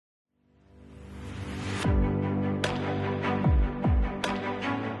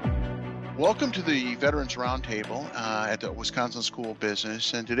Welcome to the Veterans Roundtable at the Wisconsin School of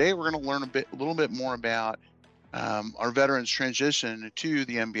Business. And today we're going to learn a little bit more about our veterans transition to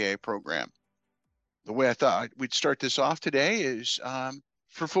the MBA program. The way I thought we'd start this off today is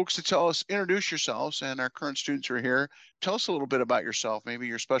for folks to introduce yourselves, and our current students who are here. Tell us a little bit about yourself, maybe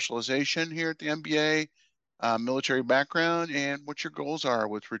your specialization here at the MBA, military background, and what your goals are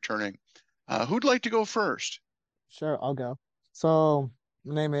with returning. Who'd like to go first? Sure, I'll go. So,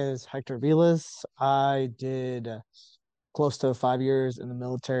 my name is Hector Vilas. I did close to 5 years in the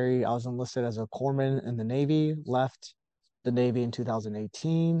military. I was enlisted as a corpsman in the Navy, left the Navy in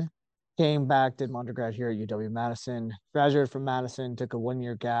 2018, came back, did my undergrad here at UW-Madison, graduated from Madison, took a 1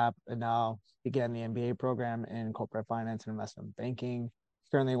 year gap, and now began the MBA program in corporate finance and investment banking.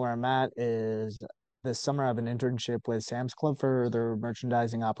 Currently, where I'm at is this summer I have an internship with Sam's Club for their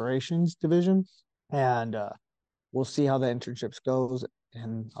merchandising operations division. And we'll see how the internships goes,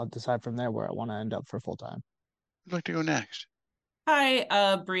 and I'll decide from there where I want to end up for full time. Who'd like to go next?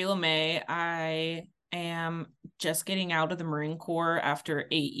 Hi, Brie LeMay. I am just getting out of the Marine Corps after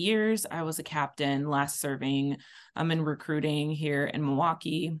 8 years. I was a captain last serving in recruiting here in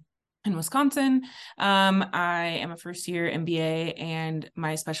Milwaukee in Wisconsin. I am a first year MBA and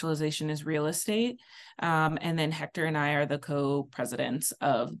my specialization is real estate. And then Hector and I are the co-presidents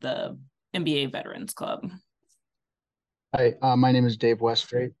of the MBA Veterans Club. Hi, my name is Dave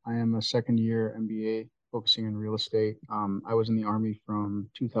Westgate. I am a second year MBA focusing in real estate. I was in the Army from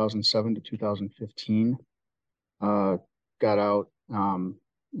 2007 to 2015. Got out and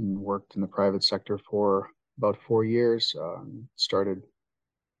worked in the private sector for about 4 years. Started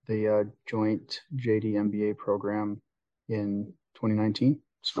the joint JD MBA program in 2019.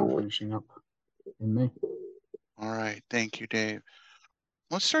 So finishing up in May. All right. Thank you, Dave.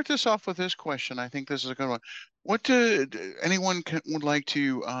 Let's start this off with this question. I think this is a good one. Would like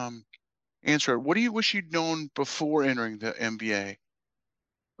to answer it? What do you wish you'd known before entering the MBA?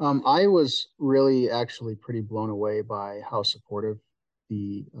 I was really actually pretty blown away by how supportive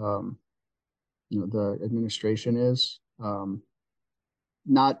the the administration is.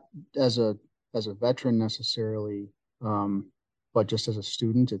 Not as a veteran necessarily, but just as a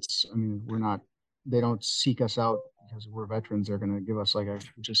student. They don't seek us out because we're veterans. They're going to give us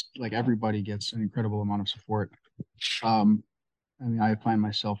just like everybody gets an incredible amount of support. I find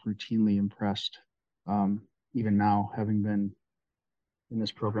myself routinely impressed, even now, having been in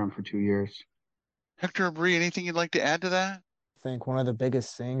this program for 2 years. Hector or Bree, anything you'd like to add to that? I think one of the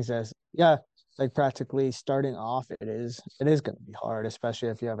biggest things is, yeah, like practically starting off, it is going to be hard, especially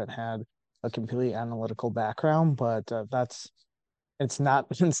if you haven't had a completely analytical background. But it's not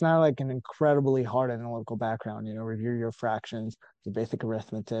like an incredibly hard analytical background. Review your fractions, the basic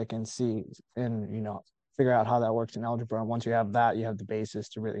arithmetic, and see and figure out how that works in algebra. And once you have that, you have the basis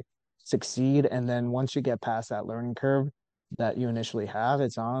to really succeed. And then once you get past that learning curve that you initially have,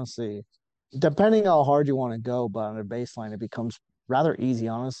 it's honestly depending how hard you want to go, but on a baseline, it becomes rather easy,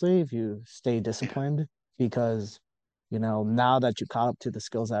 honestly, if you stay disciplined. Because now that you caught up to the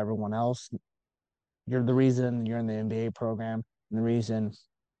skills of everyone else, you're the reason you're in the MBA program, and the reason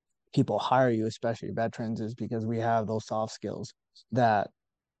people hire you, especially veterans, is because we have those soft skills that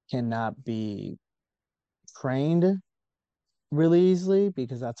cannot be trained really easily,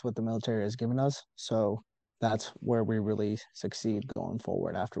 because that's what the military has given us. So that's where we really succeed going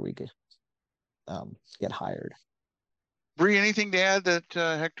forward after we get hired. Bree, anything to add that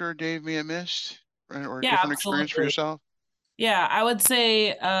Hector or Dave may have missed, or a Yeah, different experience for absolutely. yourself? Yeah, I would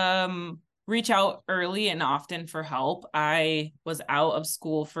say reach out early and often for help. I was out of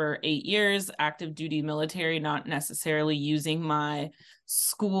school for 8 years, active duty military, not necessarily using my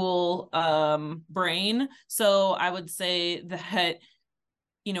school brain. So I would say that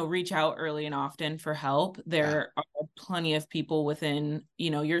reach out early and often for help. There are plenty of people within,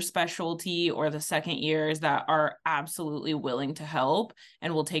 your specialty or the second years that are absolutely willing to help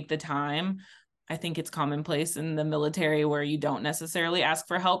and will take the time. I think it's commonplace in the military where you don't necessarily ask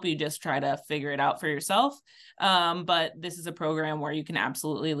for help. You just try to figure it out for yourself. But this is a program where you can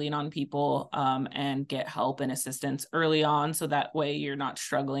absolutely lean on people and get help and assistance early on. So that way you're not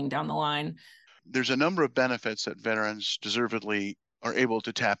struggling down the line. There's a number of benefits that veterans deservedly are able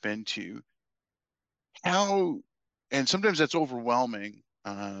to tap into. And sometimes that's overwhelming.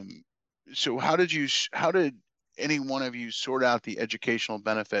 So how did any one of you sort out the educational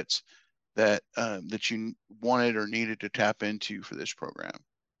benefits that you wanted or needed to tap into for this program?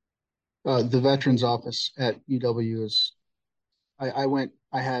 The Veterans Office at UW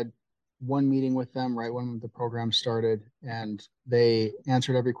I had one meeting with them right when the program started, and they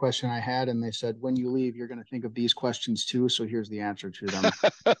answered every question I had. And they said, when you leave, you're going to think of these questions too. So here's the answer to them.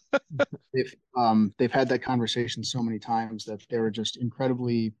 They've had that conversation so many times that they were just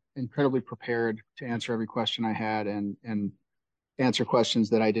incredibly prepared to answer every question I had, and answer questions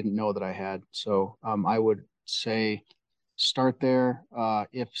that I didn't know that I had. So I would say start there.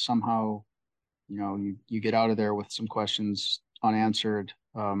 If somehow you get out of there with some questions unanswered,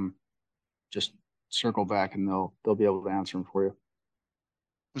 just circle back and they'll be able to answer them for you.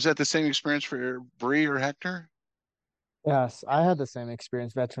 Was that the same experience for Bree or Hector? Yes, I had the same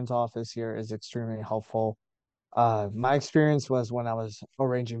experience. Veterans Office here is extremely helpful. My experience was when I was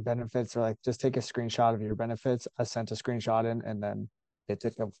arranging benefits, or like just take a screenshot of your benefits. I sent a screenshot in, and then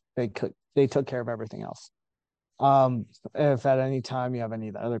they took care of everything else. If at any time you have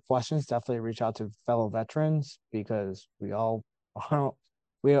any other questions, definitely reach out to fellow veterans, because we all are,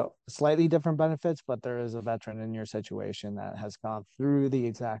 we have slightly different benefits, but there is a veteran in your situation that has gone through the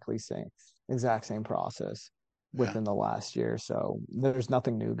exact same process Yeah. within the last year. So there's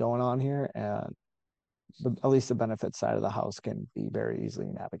nothing new going on here, and at least the benefit side of the house can be very easily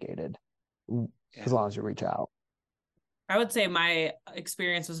navigated as long as you reach out. I would say my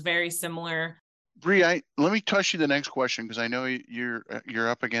experience was very similar. Bree, let me toss you the next question, because I know you're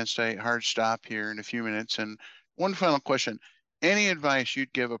up against a hard stop here in a few minutes. And one final question: any advice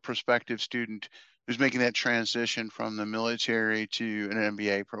you'd give a prospective student who's making that transition from the military to an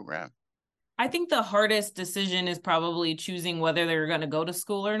MBA program? I think the hardest decision is probably choosing whether they're going to go to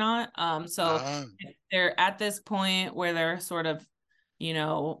school or not. So if they're at this point where they're sort of,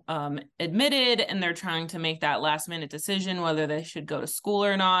 admitted, and they're trying to make that last minute decision whether they should go to school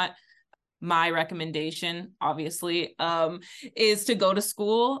or not, my recommendation, obviously, is to go to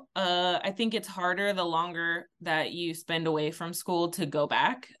school. I think it's harder the longer that you spend away from school to go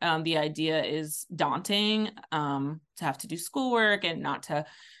back. The idea is daunting, to have to do schoolwork and not to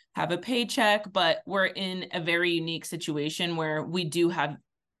have a paycheck, but we're in a very unique situation where we do have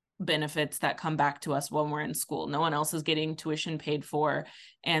benefits that come back to us when we're in school. No one else is getting tuition paid for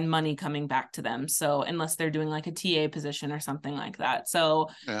and money coming back to them. So unless they're doing like a TA position or something like that. So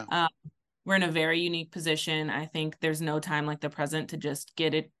we're in a very unique position. I think there's no time like the present to just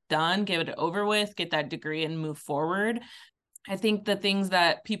get it done, get it over with, get that degree and move forward. I think the things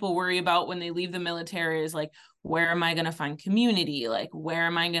that people worry about when they leave the military is like, where am I going to find community? Like, where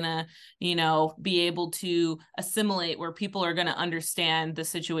am I going to, be able to assimilate, where people are going to understand the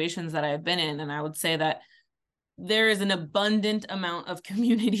situations that I've been in? And I would say that there is an abundant amount of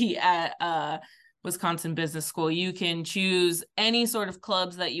community at Wisconsin Business School. You can choose any sort of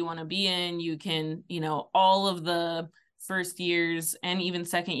clubs that you want to be in. You can, all of the first years and even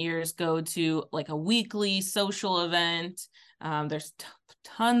second years go to like a weekly social event. There's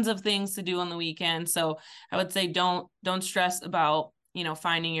tons of things to do on the weekend. So I would say don't stress about,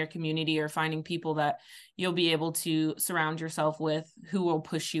 finding your community or finding people that you'll be able to surround yourself with who will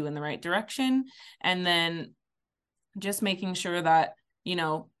push you in the right direction. And then just making sure that,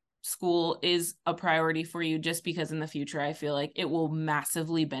 school is a priority for you, just because in the future, I feel like it will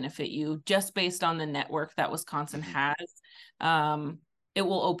massively benefit you just based on the network that Wisconsin has. It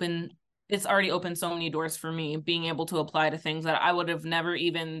will it's already opened so many doors for me, being able to apply to things that I would have never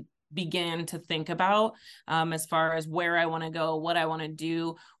even began to think about, as far as where I want to go, what I want to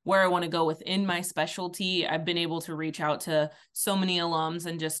do, where I want to go within my specialty. I've been able to reach out to so many alums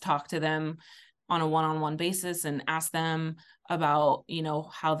and just talk to them on a one-on-one basis and ask them about,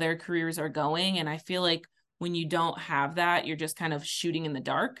 how their careers are going. And I feel like when you don't have that, you're just kind of shooting in the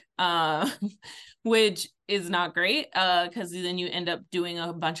dark, which is not great, because then you end up doing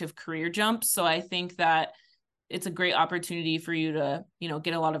a bunch of career jumps. So I think that it's a great opportunity for you to,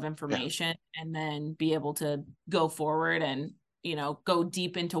 get a lot of information and then be able to go forward and, go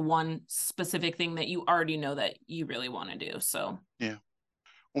deep into one specific thing that you already know that you really want to do. So, yeah.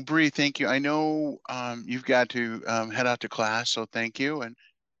 Well, Bree, thank you. I know you've got to head out to class, so thank you, and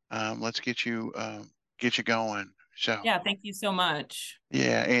let's get you going. So yeah, thank you so much.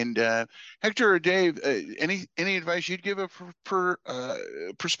 yeah, and Hector or Dave, any advice you'd give a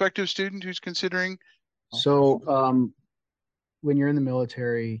prospective student who's considering? So when you're in the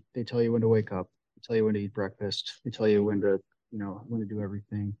military, they tell you when to wake up, they tell you when to eat breakfast, they tell you when to do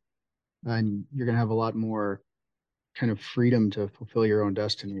everything, and you're gonna have a lot more kind of freedom to fulfill your own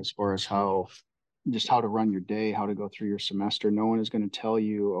destiny as far as how to run your day, how to go through your semester. No one is going to tell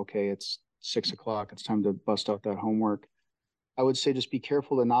you, okay, it's 6 o'clock, it's time to bust out that homework. I would say just be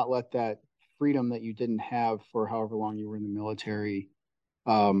careful to not let that freedom that you didn't have for however long you were in the military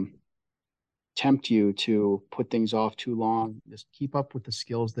tempt you to put things off too long. Just keep up with the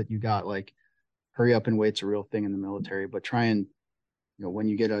skills that you got. Like hurry up and wait's a real thing in the military, but try and, when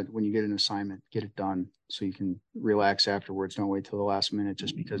you get an assignment, get it done so you can relax afterwards. Don't wait till the last minute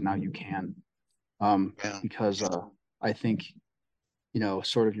just because now you can. Yeah. Because I think,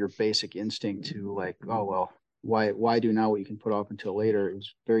 sort of your basic instinct to like, oh well, why do now what you can put off until later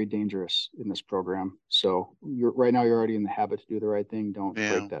is very dangerous in this program. So right now you're already in the habit to do the right thing. Don't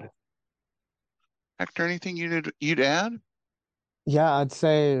Yeah. break that. Hector, anything you'd add? Yeah, I'd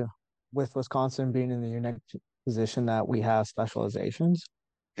say with Wisconsin being in the unique position that we have specializations,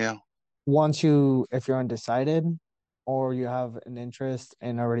 Yeah. if you're undecided or you have an interest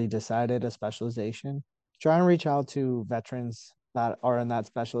and already decided a specialization, try and reach out to veterans that are in that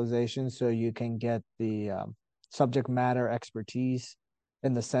specialization so you can get the subject matter expertise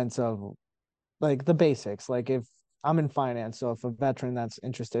in the sense of like the basics. Like if I'm in finance, so if a veteran that's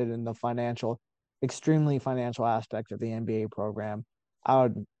interested in the extremely financial aspect of the MBA program,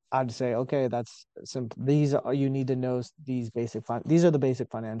 I'd say, okay, that's simple. You need to know these are the basic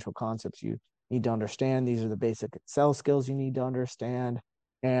financial concepts you need to understand. These are the basic Excel skills you need to understand.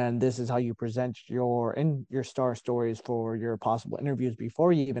 And this is how you present your star stories for your possible interviews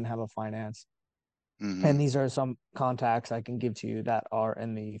before you even have a finance. Mm-hmm. And these are some contacts I can give to you that are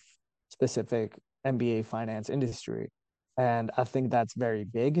in the specific MBA finance industry. And I think that's very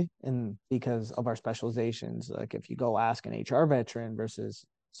big and because of our specializations. Like if you go ask an HR veteran versus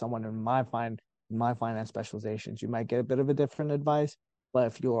someone in my finance specializations, you might get a bit of a different advice. But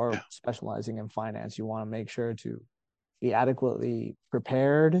if you are Yeah. specializing in finance, you want to make sure to be adequately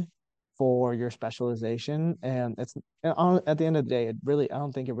prepared for your specialization. And at the end of the day, I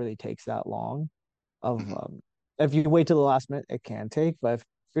don't think it really takes that long of Mm-hmm. if you wait till the last minute, it can take, but if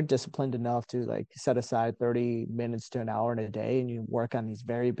you're disciplined enough to like set aside 30 minutes to an hour in a day and you work on these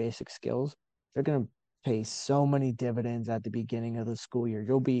very basic skills, they're going to pay so many dividends at the beginning of the school year.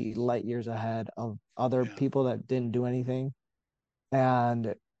 You'll be light years ahead of other Yeah. people that didn't do anything.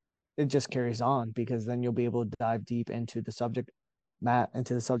 And it just carries on because then you'll be able to dive deep into the subject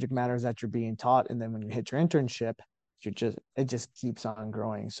matters that you're being taught. And then when you hit your internship, it just keeps on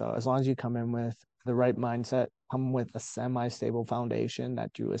growing. So as long as you come in with the right mindset, come with a semi-stable foundation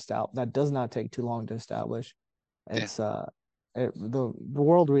that does not take too long to establish. Yeah. The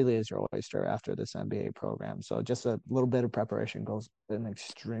world really is your oyster after this MBA program. So just a little bit of preparation goes an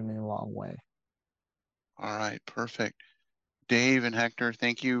extremely long way. All right. Perfect. Dave and Hector,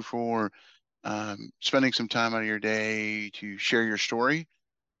 thank you for spending some time out of your day to share your story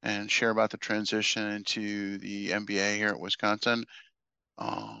and share about the transition into the MBA here at Wisconsin.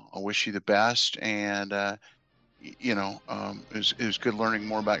 I wish you the best, and it was good learning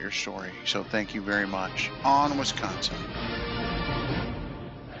more about your story. So thank you very much. On Wisconsin.